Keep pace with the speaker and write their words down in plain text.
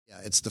Yeah,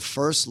 it's the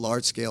first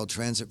large-scale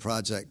transit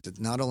project that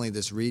not only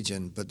this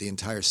region, but the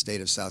entire state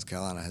of South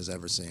Carolina has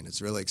ever seen.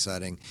 It's really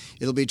exciting.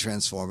 It'll be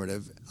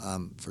transformative,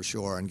 for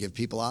sure, and give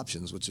people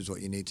options, which is what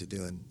you need to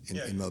do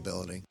in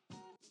mobility.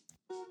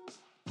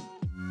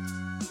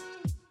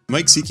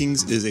 Mike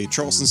Seekings is a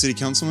Charleston City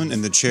Councilman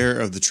and the chair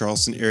of the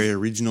Charleston Area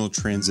Regional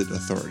Transit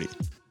Authority.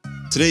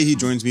 Today he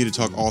joins me to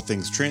talk all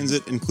things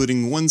transit,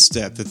 including one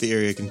step that the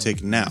area can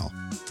take now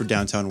for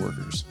downtown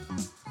workers.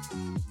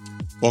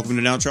 Welcome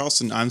to Now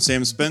Charleston. I'm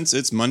Sam Spence.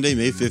 It's Monday,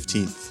 May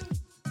 15th.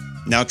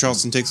 Now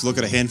Charleston takes a look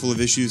at a handful of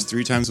issues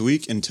 3 times a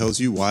week and tells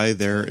you why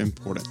they're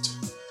important.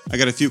 I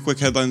got a few quick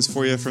headlines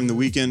for you from the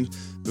weekend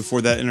before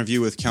that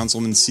interview with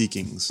Councilman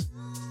Seekings.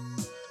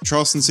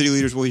 Charleston City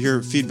leaders will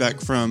hear feedback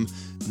from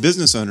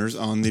business owners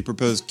on the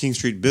proposed King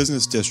Street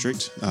Business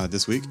District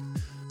this week.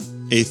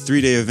 A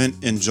 3-day event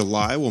in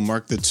July will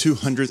mark the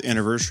 200th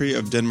anniversary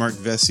of Denmark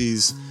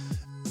Vesey's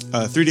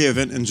A 3-day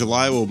event in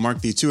July will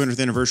mark the 200th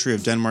anniversary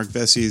of Denmark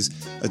Vesey's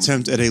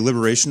attempt at a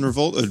liberation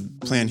revolt, a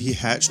plan he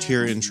hatched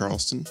here in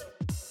Charleston.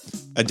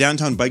 A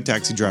downtown bike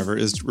taxi driver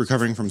is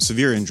recovering from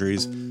severe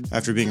injuries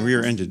after being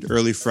rear-ended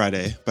early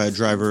Friday by a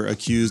driver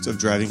accused of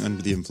driving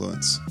under the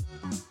influence.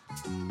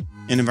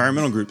 And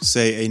environmental groups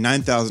say a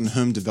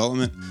 9,000-home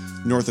development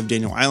north of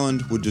Daniel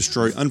Island would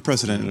destroy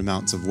unprecedented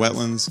amounts of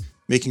wetlands,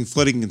 making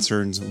flooding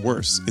concerns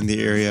worse in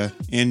the area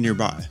and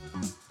nearby.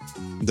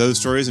 Those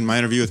stories in my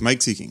interview with Mike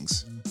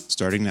Seekings,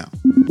 starting now.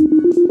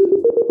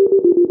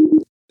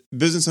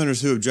 Business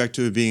owners who object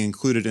to being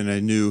included in a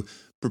new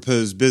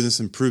proposed business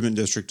improvement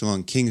district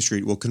along King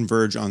Street will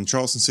converge on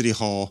Charleston City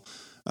Hall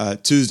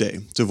Tuesday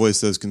to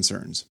voice those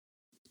concerns.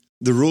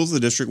 The rules of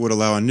the district would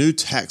allow a new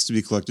tax to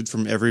be collected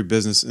from every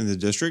business in the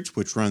district,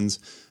 which runs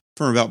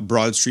from about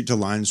Broad Street to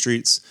Line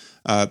Streets,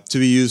 to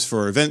be used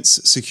for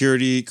events,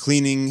 security,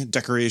 cleaning,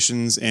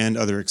 decorations, and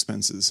other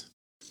expenses.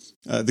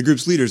 The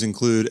group's leaders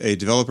include a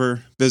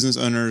developer, business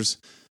owners,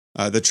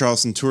 the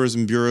Charleston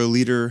Tourism Bureau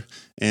leader,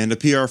 and a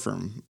PR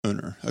firm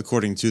owner,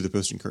 according to the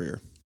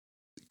Post-Courier.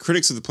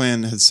 Critics of the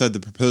plan had said the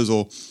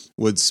proposal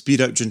would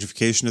speed up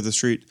gentrification of the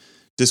street,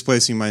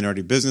 displacing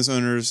minority business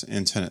owners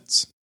and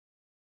tenants.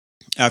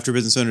 After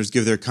business owners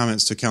give their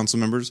comments to council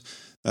members,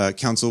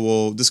 council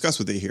will discuss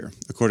what they hear,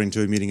 according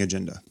to a meeting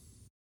agenda.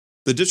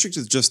 The district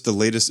is just the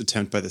latest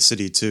attempt by the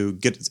city to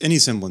get any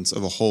semblance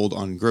of a hold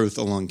on growth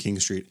along King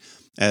Street,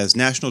 as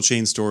national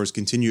chain stores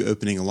continue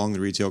opening along the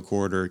retail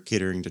corridor,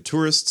 catering to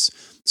tourists,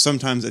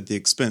 sometimes at the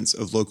expense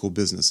of local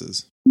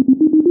businesses.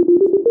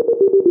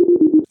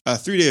 A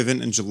 3-day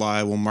event in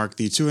July will mark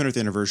the 200th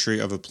anniversary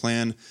of a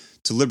plan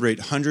to liberate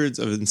hundreds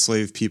of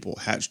enslaved people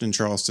hatched in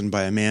Charleston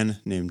by a man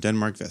named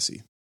Denmark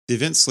Vesey. The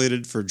event's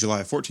slated for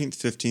July 14th,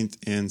 15th,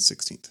 and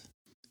 16th.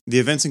 The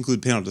events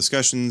include panel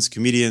discussions,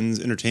 comedians,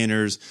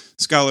 entertainers,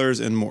 scholars,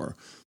 and more.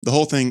 The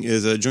whole thing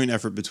is a joint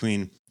effort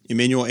between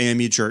Emmanuel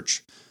AME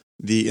Church,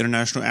 the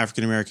International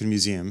African American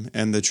Museum,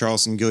 and the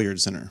Charleston Gilliard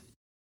Center.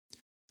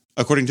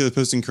 According to the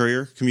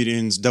Post-Courier,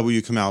 comedians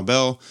W. Kamau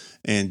Bell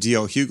and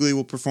D.L. Hughley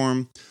will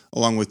perform,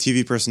 along with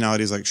TV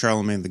personalities like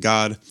Charlemagne the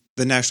God,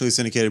 the nationally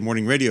syndicated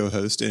morning radio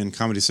host and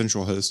Comedy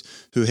Central host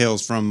who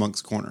hails from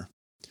Moncks Corner.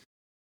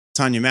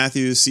 Tanya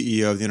Matthews,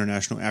 CEO of the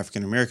International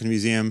African American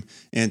Museum,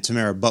 and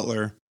Tamara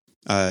Butler,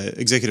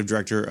 Executive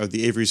Director of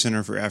the Avery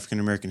Center for African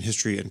American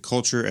History and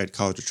Culture at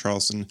College of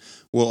Charleston,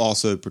 will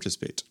also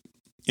participate.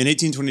 In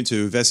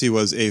 1822, Vesey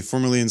was a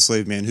formerly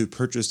enslaved man who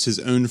purchased his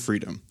own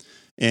freedom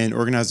and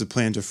organized a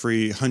plan to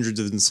free hundreds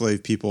of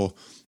enslaved people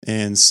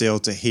and sail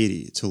to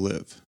Haiti to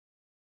live.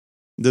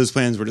 Those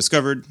plans were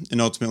discovered, and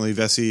ultimately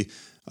Vesey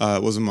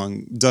was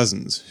among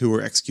dozens who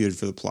were executed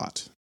for the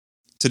plot.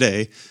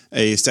 Today,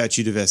 a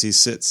statue to Vesey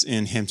sits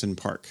in Hampton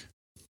Park.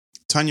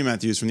 Tanya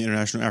Matthews from the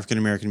International African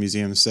American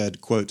Museum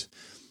said, quote,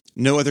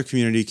 "No other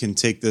community can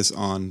take this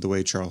on the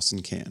way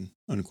Charleston can,"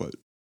 unquote.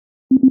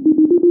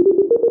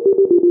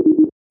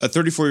 A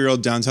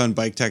 34-year-old downtown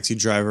bike taxi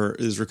driver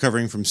is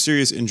recovering from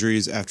serious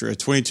injuries after a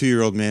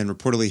 22-year-old man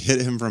reportedly hit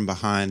him from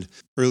behind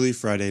early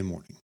Friday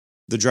morning.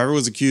 The driver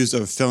was accused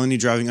of felony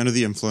driving under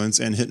the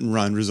influence and hit and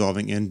run,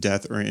 resulting in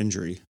death or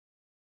injury.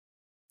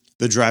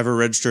 The driver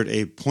registered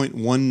a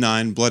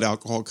 .19 blood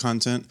alcohol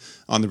content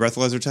on the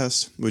breathalyzer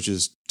test, which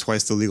is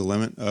twice the legal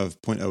limit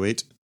of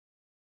 .08.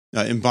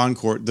 In bond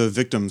court, the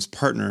victim's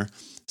partner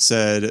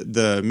said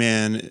the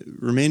man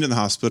remained in the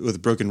hospital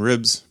with broken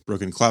ribs,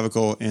 broken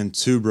clavicle, and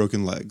 2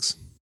 broken legs.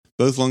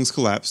 Both lungs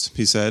collapsed,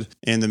 he said,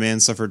 and the man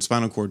suffered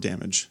spinal cord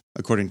damage,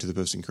 according to the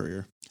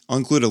Post-Courier. I'll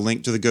include a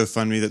link to the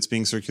GoFundMe that's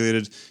being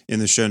circulated in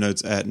the show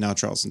notes at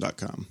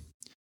nowcharleston.com.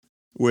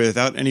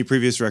 Without any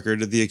previous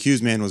record, the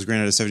accused man was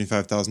granted a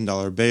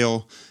 $75,000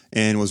 bail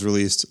and was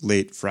released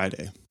late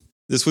Friday.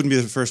 This wouldn't be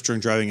the first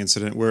drunk driving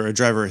incident where a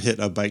driver hit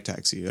a bike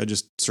taxi. I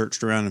just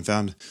searched around and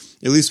found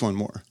at least one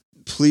more.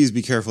 Please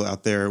be careful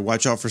out there.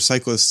 Watch out for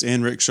cyclists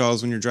and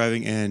rickshaws when you're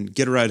driving, and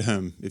get a ride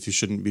home if you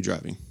shouldn't be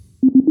driving.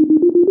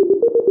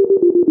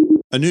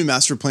 A new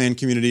master plan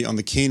community on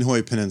the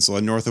Kanehoy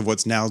Peninsula, north of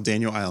what's now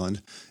Daniel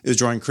Island, is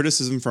drawing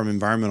criticism from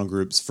environmental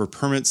groups for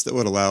permits that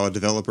would allow a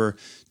developer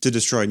to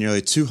destroy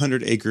nearly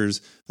 200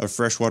 acres of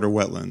freshwater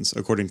wetlands,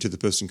 according to the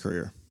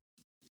Post-Courier.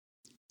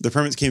 The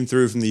permits came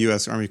through from the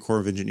U.S. Army Corps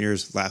of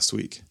Engineers last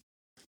week.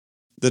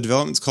 The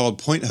development's called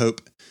Point Hope,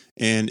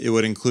 and it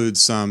would include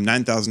some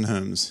 9,000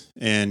 homes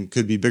and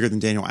could be bigger than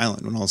Daniel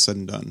Island when all is said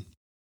and done.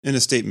 In a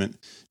statement,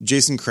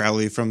 Jason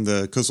Crowley from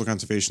the Coastal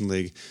Conservation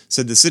League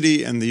said the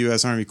city and the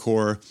U.S. Army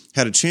Corps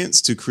had a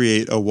chance to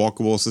create a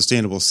walkable,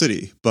 sustainable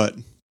city, but,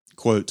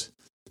 quote,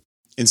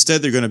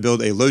 instead they're going to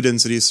build a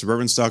low-density,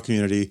 suburban-style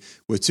community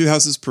with 2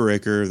 houses per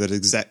acre that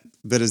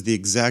is the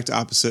exact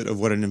opposite of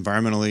what an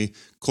environmentally,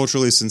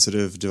 culturally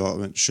sensitive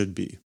development should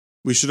be.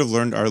 We should have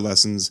learned our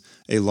lessons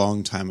a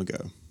long time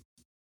ago.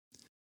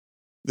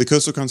 The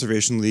Coastal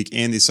Conservation League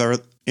and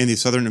the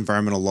Southern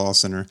Environmental Law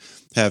Center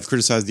have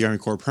criticized the Army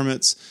Corps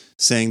permits,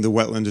 saying the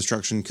wetland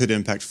destruction could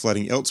impact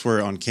flooding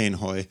elsewhere on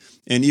Kanehoy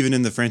and even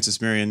in the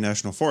Francis Marion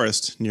National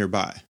Forest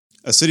nearby.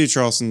 A City of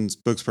Charleston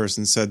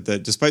spokesperson said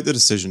that despite the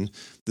decision,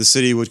 the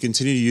city would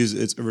continue to use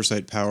its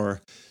oversight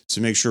power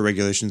to make sure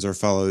regulations are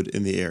followed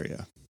in the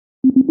area.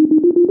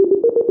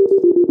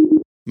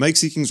 Mike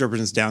Seekings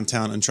represents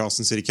downtown and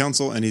Charleston City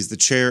Council, and he's the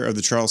chair of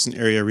the Charleston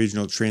Area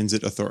Regional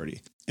Transit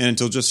Authority. And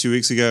until just a few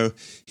weeks ago,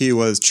 he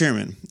was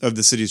chairman of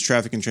the city's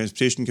Traffic and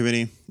Transportation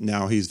Committee.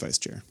 Now he's vice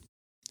chair.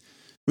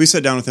 We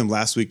sat down with him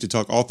last week to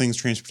talk all things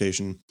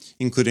transportation,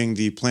 including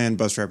the planned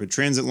bus rapid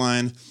transit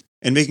line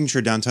and making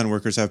sure downtown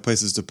workers have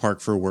places to park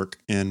for work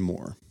and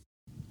more.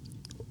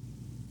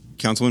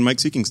 Councilman Mike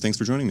Seekings, thanks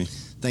for joining me.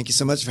 Thank you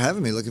so much for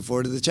having me. Looking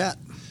forward to the chat.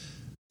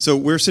 So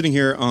we're sitting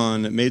here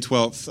on May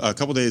 12th, a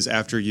couple days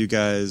after you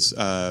guys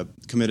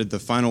committed the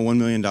final $1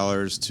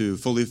 million to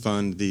fully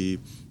fund the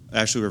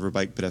Ashley River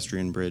Bike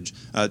Pedestrian Bridge.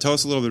 Tell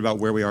us a little bit about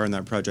where we are in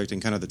that project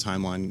and kind of the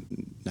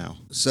timeline now.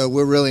 So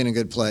we're really in a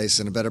good place,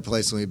 and a better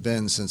place than we've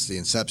been since the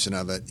inception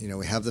of it. You know,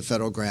 we have the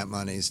federal grant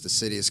monies. The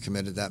city has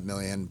committed that $1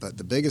 million, but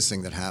the biggest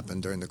thing that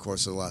happened during the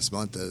course of the last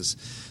month is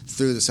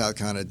through the South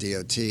Carolina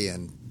DOT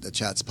and the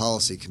CHATS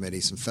Policy Committee,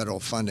 some federal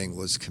funding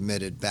was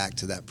committed back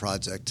to that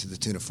project to the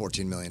tune of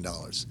 $14 million,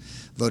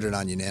 voted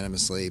on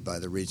unanimously by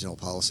the Regional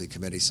Policy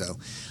Committee. So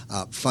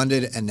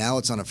funded, and now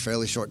it's on a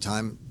fairly short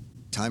time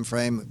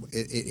frame.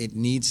 It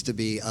needs to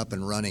be up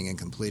and running and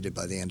completed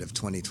by the end of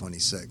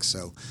 2026.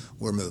 So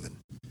we're moving.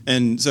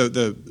 And so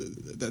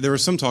there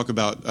was some talk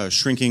about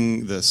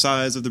shrinking the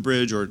size of the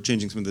bridge or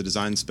changing some of the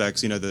design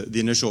specs. You know, the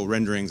initial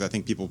renderings I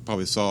think people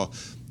probably saw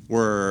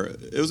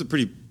it was a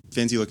pretty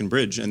fancy looking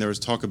bridge, and there was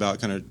talk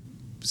about kind of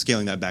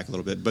scaling that back a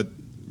little bit. But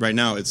right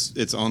now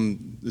it's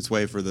on its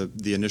way for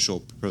the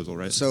initial proposal,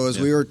 right? So as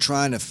we were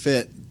trying to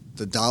fit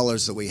the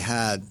dollars that we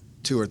had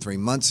 2 or 3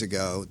 months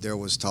ago, there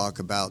was talk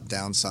about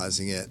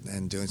downsizing it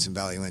and doing some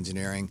value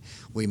engineering.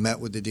 We met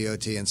with the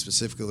DOT and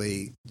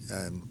specifically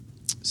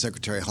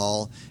Secretary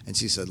Hall, and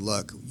she said,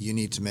 look, you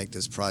need to make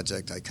this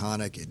project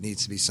iconic. It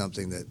needs to be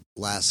something that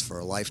lasts for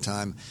a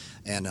lifetime.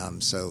 And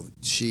so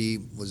she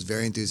was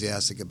very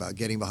enthusiastic about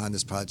getting behind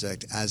this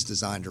project as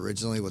designed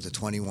originally with a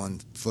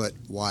 21-foot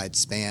wide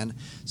span.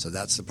 So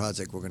that's the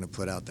project we're going to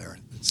put out there.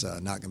 It's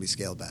not going to be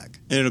scaled back.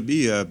 And it'll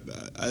be,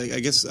 I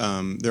guess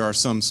there are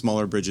some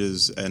smaller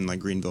bridges in like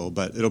Greenville,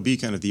 but it'll be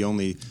kind of the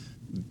only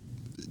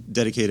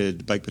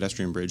dedicated bike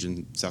pedestrian bridge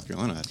in South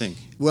Carolina, I think.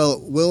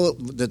 Well,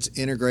 that's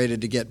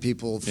integrated to get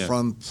people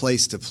from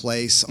place to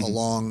place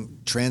along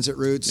transit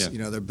routes. Yeah. You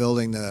know, they're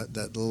building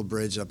that little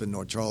bridge up in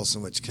North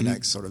Charleston, which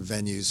connects sort of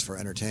venues for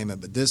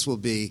entertainment. But this will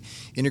be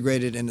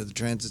integrated into the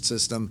transit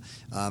system.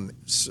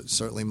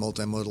 Certainly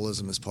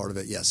multimodalism is part of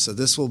it, yes. So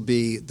this will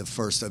be the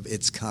first of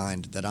its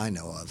kind that I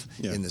know of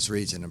in this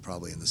region and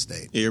probably in the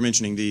state. Yeah, you're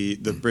mentioning the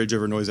bridge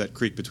over Noisette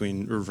Creek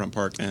between Riverfront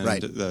Park and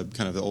the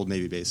kind of the old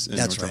Navy base in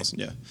North Charleston.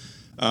 Yeah.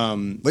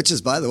 Which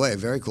is, by the way, a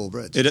very cool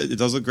bridge. It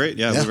does look great.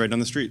 Yeah, I live right down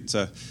the street.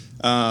 So,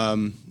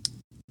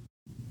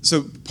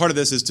 so part of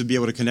this is to be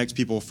able to connect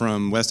people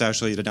from West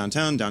Ashley to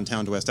downtown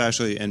to West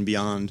Ashley, and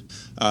beyond.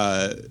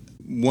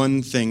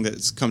 One thing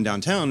that's come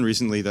downtown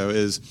recently, though,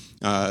 is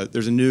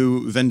there's a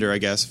new vendor, I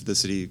guess the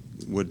city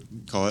would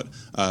call it,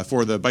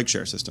 for the bike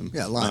share system.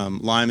 Yeah, Lime.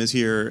 Lime is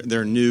here.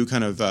 They're new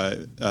kind of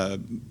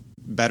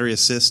battery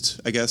assist,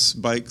 I guess,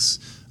 bikes.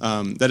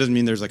 That doesn't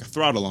mean there's like a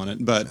throttle on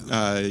it, but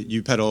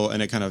you pedal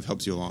and it kind of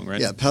helps you along,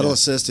 right? Yeah, pedal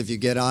assist. If you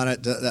get on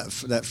it,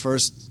 that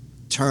first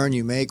turn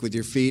you make with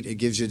your feet, it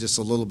gives you just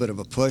a little bit of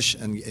a push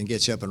and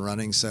gets you up and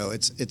running. So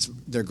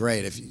they're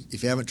great.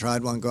 If you haven't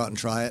tried one, go out and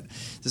try it.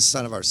 This is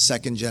kind of our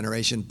second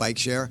generation bike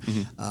share.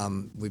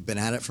 We've been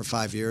at it for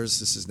 5 years.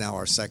 This is now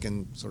our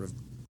second sort of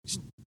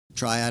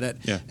try at it.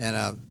 Yeah.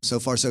 And so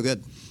far so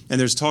good. And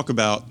there's talk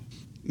about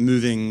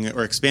moving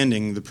or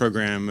expanding the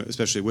program,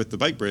 especially with the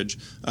bike bridge,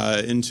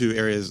 into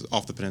areas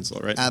off the peninsula,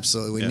 right?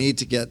 Absolutely. We need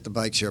to get the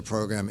bike share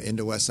program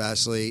into West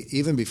Ashley,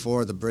 even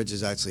before the bridge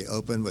is actually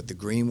open, with the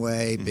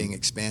Greenway being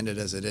expanded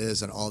as it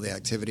is and all the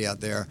activity out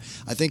there.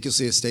 I think you'll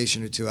see a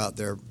station or two out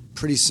there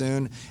pretty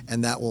soon,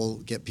 and that will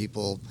get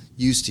people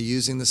used to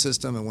using the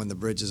system. And when the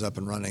bridge is up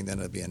and running, then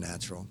it'll be a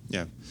natural.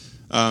 Yeah.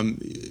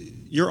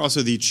 You're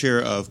also the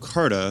chair of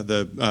CARTA,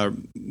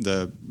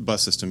 the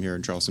bus system here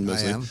in Charleston,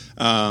 mostly.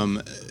 I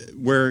am.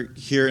 We're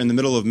here in the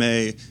middle of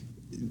May.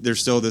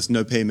 There's still this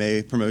No Pay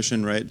May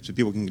promotion, right? So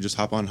people can just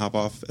hop on, hop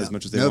off as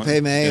much as they want. No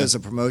Pay May is a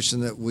promotion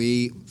that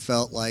we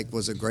felt like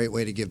was a great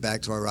way to give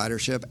back to our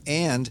ridership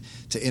and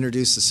to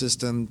introduce the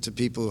system to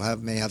people who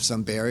may have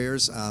some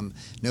barriers.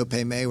 No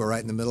Pay May, we're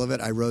right in the middle of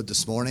it. I rode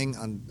this morning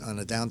on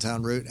a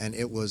downtown route, and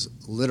it was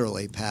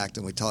literally packed,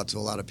 and we talked to a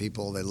lot of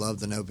people. They love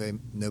the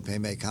No Pay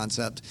May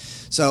concept.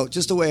 So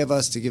just a way of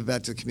us to give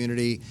back to the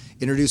community,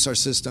 introduce our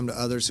system to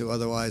others who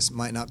otherwise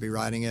might not be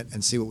riding it,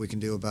 and see what we can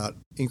do about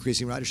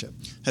increasing ridership.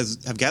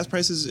 Have gas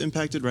prices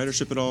impacted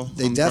ridership at all?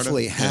 They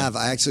definitely have.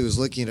 I actually was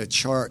looking at a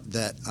chart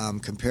that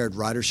compared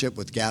ridership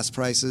with gas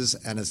prices,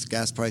 and as the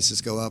gas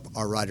prices go up,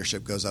 our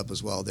ridership goes up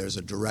as well. There's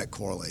a direct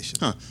correlation.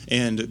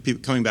 And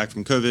people coming back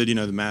from COVID,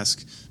 the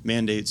mask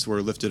mandates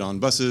were lifted on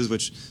buses,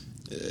 which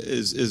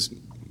is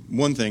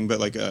one thing,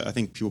 but I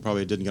think people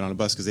probably didn't get on a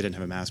bus because they didn't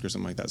have a mask or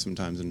something like that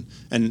sometimes,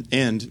 and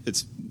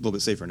it's a little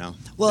bit safer now.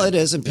 Well, it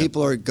is, and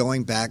people are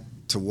going back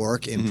to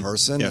work in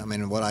person. Yeah. I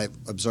mean, what I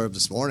observed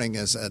this morning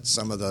is at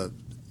some of the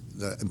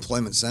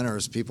employment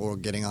centers, people were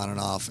getting on and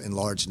off in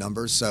large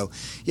numbers. So,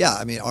 yeah,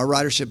 I mean, our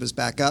ridership is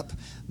back up.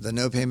 The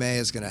No Pay May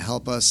is going to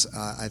help us.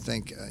 I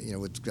think,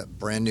 we've got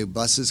brand new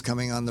buses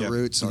coming on the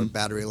routes. Our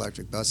battery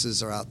electric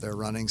buses are out there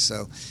running.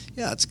 So,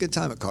 yeah, it's a good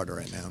time at CARTA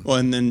right now. Well,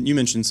 and then you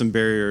mentioned some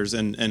barriers,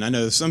 and I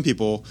know some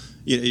people,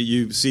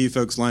 you see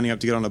folks lining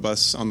up to get on a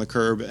bus on the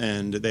curb,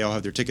 and they all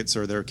have their tickets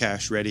or their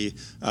cash ready.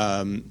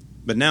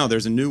 But now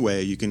there's a new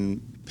way you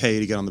can pay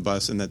to get on the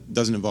bus, and that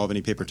doesn't involve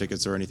any paper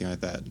tickets or anything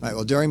like that. Right.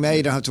 Well, during May,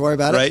 you don't have to worry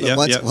about it.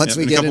 But once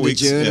we get into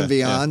June and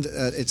beyond,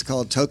 it's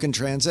called Token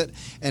Transit,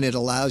 and it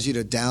allows you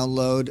to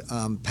download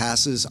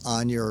passes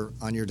on your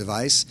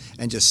device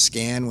and just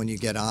scan when you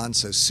get on.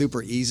 So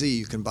super easy.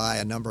 You can buy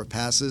a number of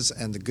passes,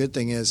 and the good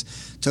thing is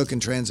Token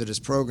Transit is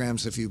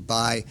programmed, so if you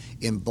buy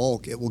in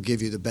bulk, it will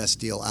give you the best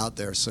deal out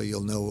there, so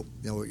you'll know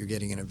what you're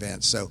getting in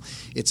advance. So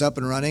it's up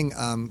and running.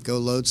 Go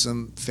load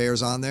some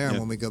fares on there, and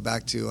when we go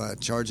back to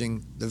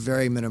charging the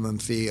very minimum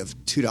fee of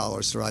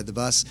 $2 to ride the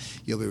bus,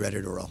 you'll be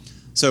ready to roll.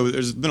 So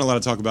there's been a lot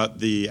of talk about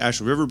the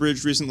Asheville River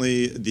Bridge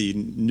recently, the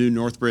new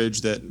North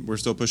Bridge that we're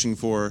still pushing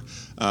for,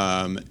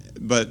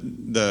 but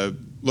the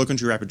Low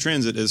Country Rapid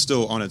Transit is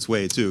still on its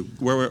way too.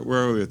 Where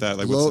are we with that?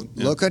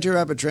 Low Country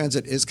Rapid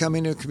Transit is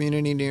coming to a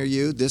community near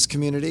you. This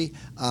community,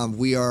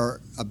 we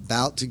are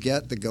about to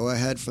get the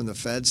go-ahead from the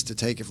feds to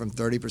take it from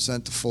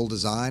 30% to full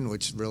design,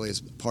 which really is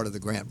part of the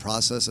grant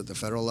process at the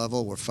federal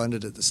level. We're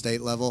funded at the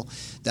state level.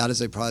 That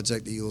is a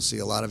project that you will see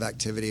a lot of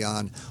activity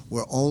on.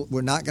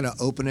 We're not going to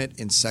open it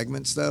in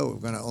segments, though.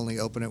 We're going to only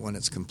open it when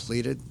it's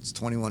completed. It's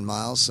 21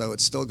 miles, so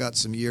it's still got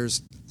some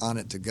years on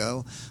it to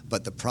go,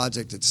 but the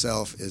project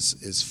itself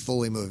is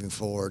fully moving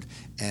forward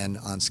and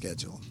on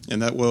schedule.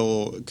 And that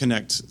will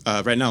connect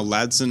right now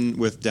Ladson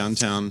with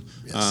downtown,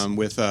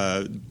 with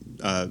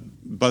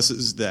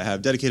buses that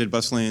have dedicated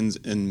bus lanes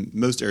in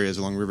most areas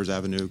along Rivers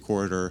Avenue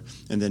corridor,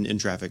 and then in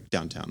traffic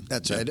downtown.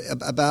 That's right.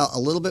 About a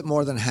little bit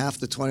more than half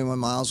the 21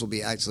 miles will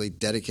be actually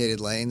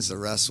dedicated lanes. The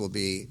rest will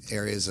be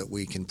areas that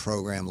we can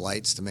program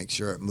lights to make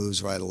sure it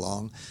moves right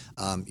along.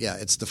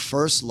 It's the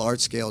first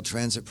large-scale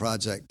transit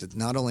project that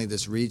not only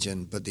this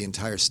region, but the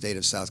entire state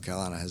of South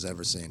Carolina has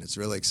ever seen. It's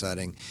really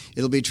exciting.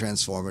 It'll be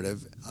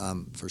transformative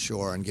for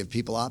sure, and give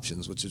people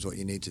options, which is what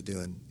you need to do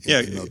in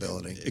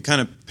mobility. It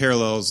kind of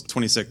parallels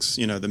 26,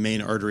 the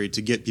main artery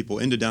to get people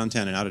into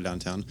downtown and out of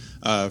downtown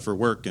for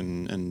work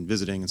and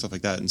visiting and stuff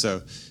like that. And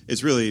so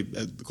it's really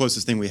the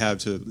closest thing we have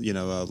to,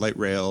 a light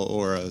rail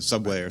or a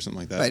subway or something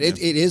like that. Right. It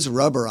is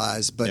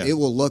rubberized, but it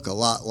will look a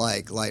lot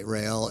like light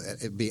rail.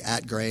 It'd be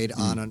at grade,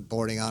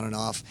 boarding on and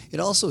off.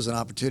 It also is an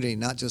opportunity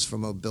not just for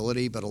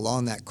mobility, but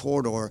along that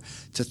corridor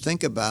to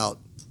think about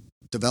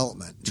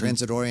development,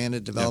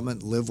 transit-oriented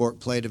development, live, work,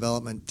 play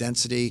development,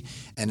 density,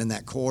 and in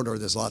that corridor,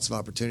 there's lots of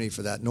opportunity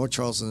for that. North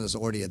Charleston has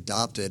already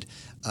adopted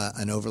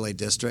an overlay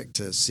district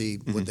to see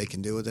what they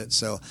can do with it.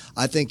 So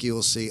I think you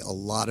will see a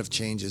lot of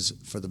changes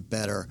for the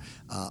better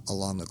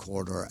along the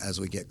corridor as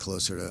we get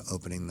closer to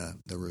opening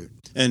the route.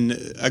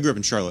 And I grew up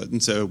in Charlotte,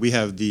 and so we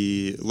have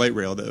the light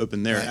rail that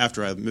opened there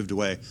after I moved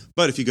away.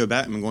 But if you go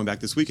back, I'm going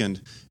back this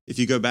weekend, if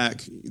you go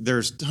back,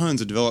 there's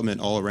tons of development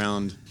all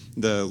around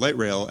the light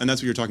rail, and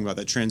that's what you're talking about,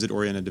 that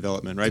transit-oriented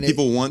development, right?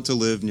 People want to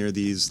live near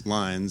these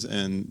lines,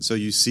 and so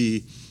you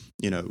see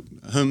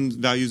home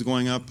values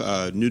going up,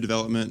 new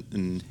development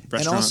and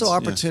restaurants. And also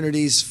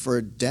opportunities for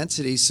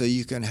density so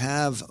you can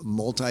have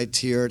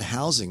multi-tiered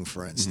housing,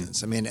 for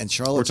instance. I mean, and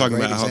Charlotte's We're talking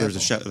about example.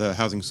 how there's the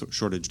housing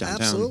shortage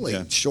downtown.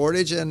 Absolutely.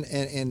 Shortage and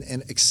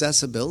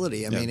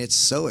accessibility. I mean, it's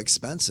so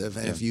expensive.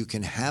 And if you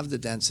can have the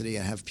density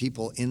and have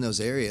people in those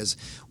areas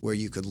where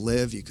you could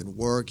live, you can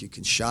work, you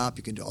can shop,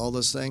 you can do all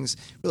those things,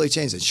 really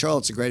change it.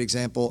 Charlotte's a great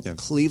example.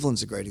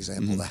 Cleveland's a great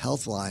example. The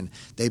Health Line,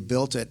 they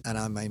built it,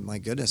 and my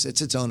goodness,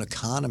 it's its own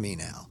economy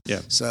DOT now.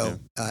 Yeah. So,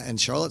 and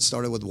Charlotte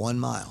started with 1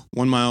 mile.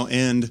 1 mile.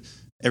 And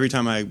every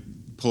time I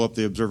pull up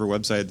the Observer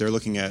website, they're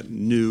looking at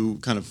new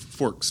kind of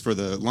forks for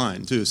the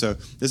line too. So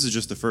this is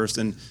just the first.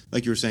 And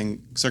like you were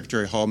saying,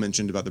 Secretary Hall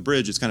mentioned about the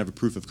bridge, it's kind of a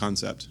proof of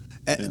concept.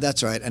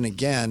 That's right. And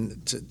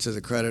again, to the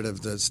credit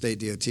of the state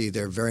DOT,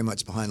 they're very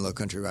much behind Low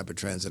Country Rapid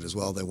Transit as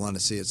well. They want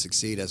to see it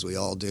succeed, as we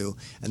all do.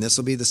 And this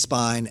will be the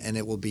spine, and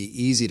it will be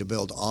easy to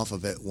build off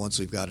of it once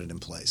we've got it in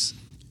place.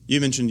 You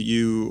mentioned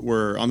you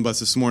were on the bus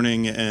this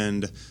morning,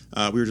 and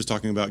we were just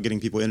talking about getting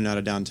people in and out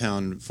of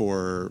downtown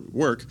for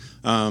work.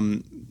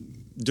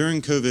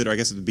 During COVID, or I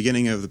guess at the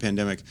beginning of the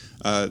pandemic,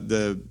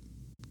 the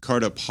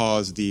CARTA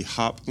paused the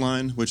HOP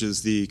line, which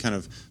is the kind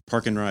of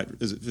park and ride.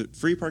 Is it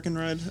free park and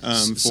ride?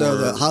 So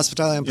the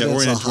hospitality and Peninsula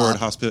oriented toward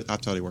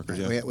hospitality workers.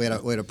 Right. Yeah.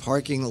 We had a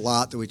parking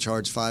lot that we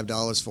charged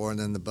 $5 for, and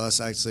then the bus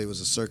actually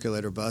was a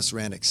circulator bus,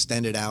 ran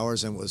extended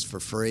hours and was for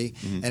free,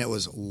 and it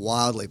was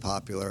wildly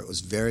popular. It was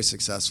very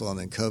successful, and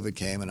then COVID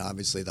came, and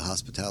obviously the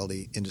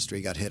hospitality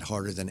industry got hit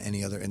harder than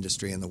any other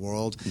industry in the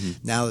world.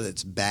 Now that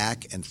it's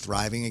back and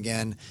thriving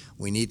again,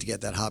 we need to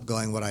get that HOP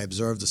going. What I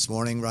observed this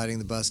morning riding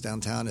the bus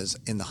downtown is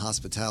in the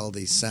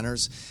hospitality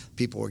centers,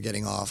 people were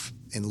getting off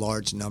in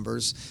large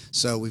numbers.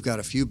 So we've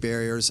got a few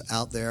barriers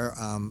out there,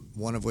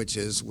 one of which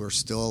is we're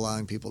still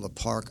allowing people to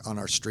park on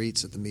our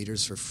streets at the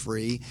meters for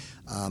free.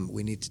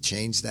 We need to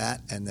change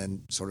that and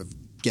then sort of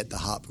get the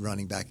HOP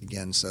running back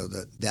again so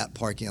that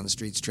parking on the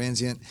street's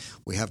transient.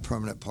 We have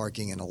permanent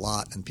parking in a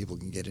lot, and people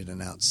can get in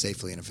and out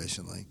safely and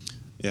efficiently.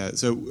 Yeah,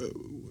 so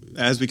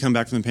as we come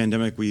back from the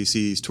pandemic, we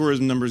see these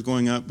tourism numbers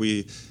going up.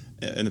 We,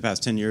 in the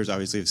past 10 years,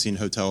 obviously have seen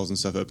hotels and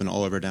stuff open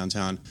all over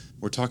downtown.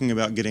 We're talking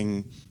about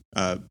getting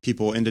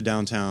people into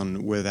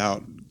downtown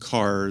without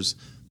cars,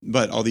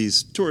 but all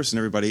these tourists and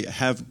everybody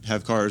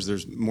have cars.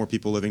 There's more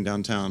people living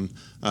downtown.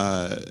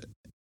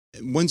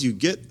 Once you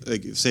get,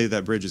 like, say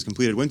that bridge is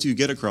completed, once you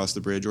get across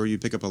the bridge or you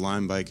pick up a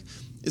Lime bike,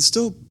 it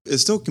still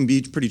can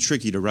be pretty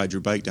tricky to ride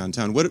your bike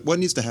downtown. What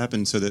needs to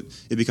happen so that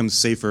it becomes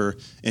safer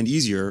and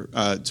easier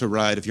to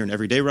ride if you're an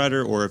everyday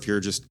rider or if you're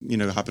just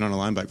hopping on a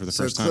Lime bike for the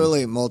first time? So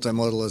clearly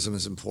multimodalism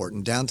is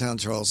important. Downtown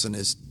Charleston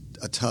is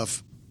a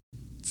tough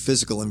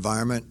physical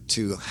environment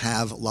to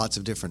have lots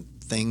of different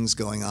things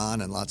going on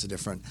and lots of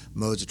different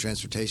modes of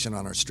transportation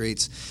on our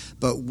streets.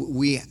 But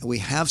we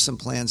have some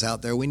plans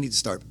out there. We need to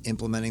start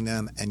implementing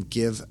them and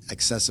give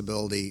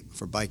accessibility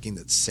for biking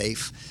that's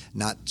safe,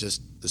 not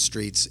just the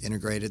streets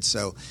integrated.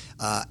 So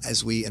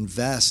as we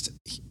invest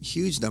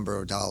huge number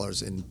of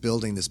dollars in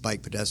building this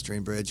bike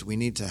pedestrian bridge, we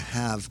need to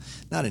have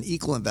not an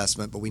equal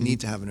investment, but we need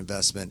to have an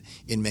investment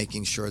in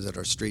making sure that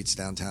our streets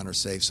downtown are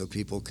safe so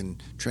people can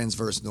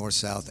transverse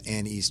north-south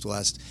and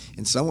east-west.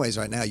 In some ways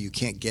right now you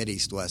can't get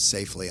east-west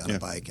safely on a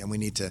bike, and we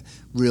need to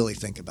really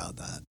think about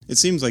that. It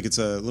seems like it's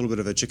a little bit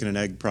of a chicken and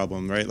egg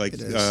problem, right? Like, it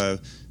is.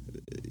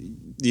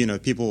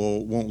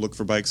 People won't look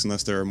for bikes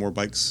unless there are more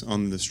bikes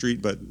on the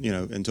street, but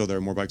until there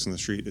are more bikes on the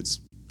street, it's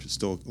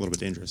still a little bit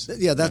dangerous.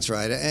 Yeah, that's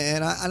right.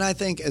 And I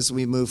think as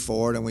we move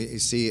forward and we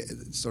see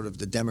sort of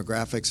the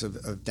demographics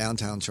of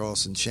downtown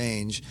Charleston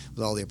change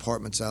with all the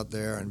apartments out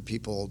there and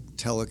people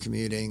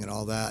telecommuting and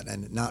all that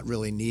and not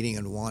really needing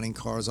and wanting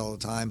cars all the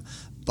time,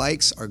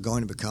 bikes are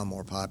going to become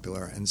more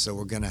popular, and so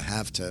we're going to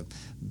have to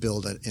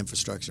build an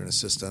infrastructure and a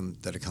system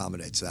that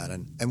accommodates that,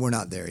 and we're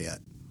not there yet.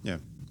 Yeah.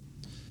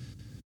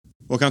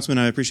 Well, Councilman,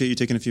 I appreciate you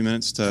taking a few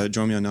minutes to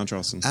join me on Now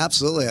Charleston.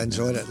 Absolutely. I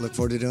enjoyed it. Look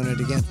forward to doing it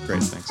again.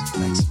 Great. Thanks.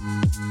 Thanks.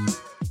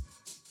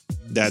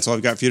 That's all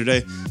I've got for you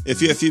today.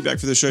 If you have feedback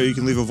for the show, you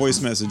can leave a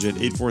voice message at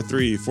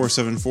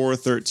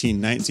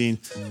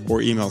 843-474-1319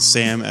 or email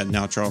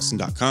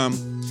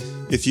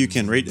sam@nowcharleston.com. If you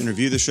can rate and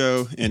review the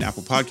show in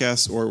Apple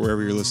Podcasts or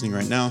wherever you're listening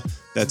right now,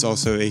 that's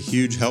also a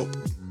huge help.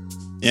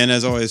 And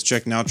as always,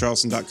 check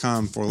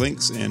nowcharleston.com for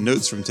links and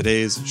notes from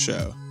today's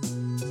show.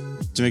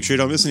 To make sure you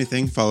don't miss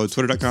anything, follow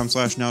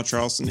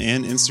twitter.com/nowcharleston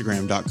and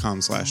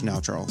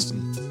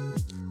instagram.com/nowcharleston.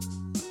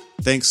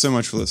 Thanks so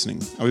much for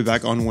listening. I'll be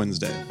back on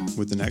Wednesday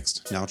with the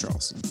next Now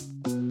Charleston.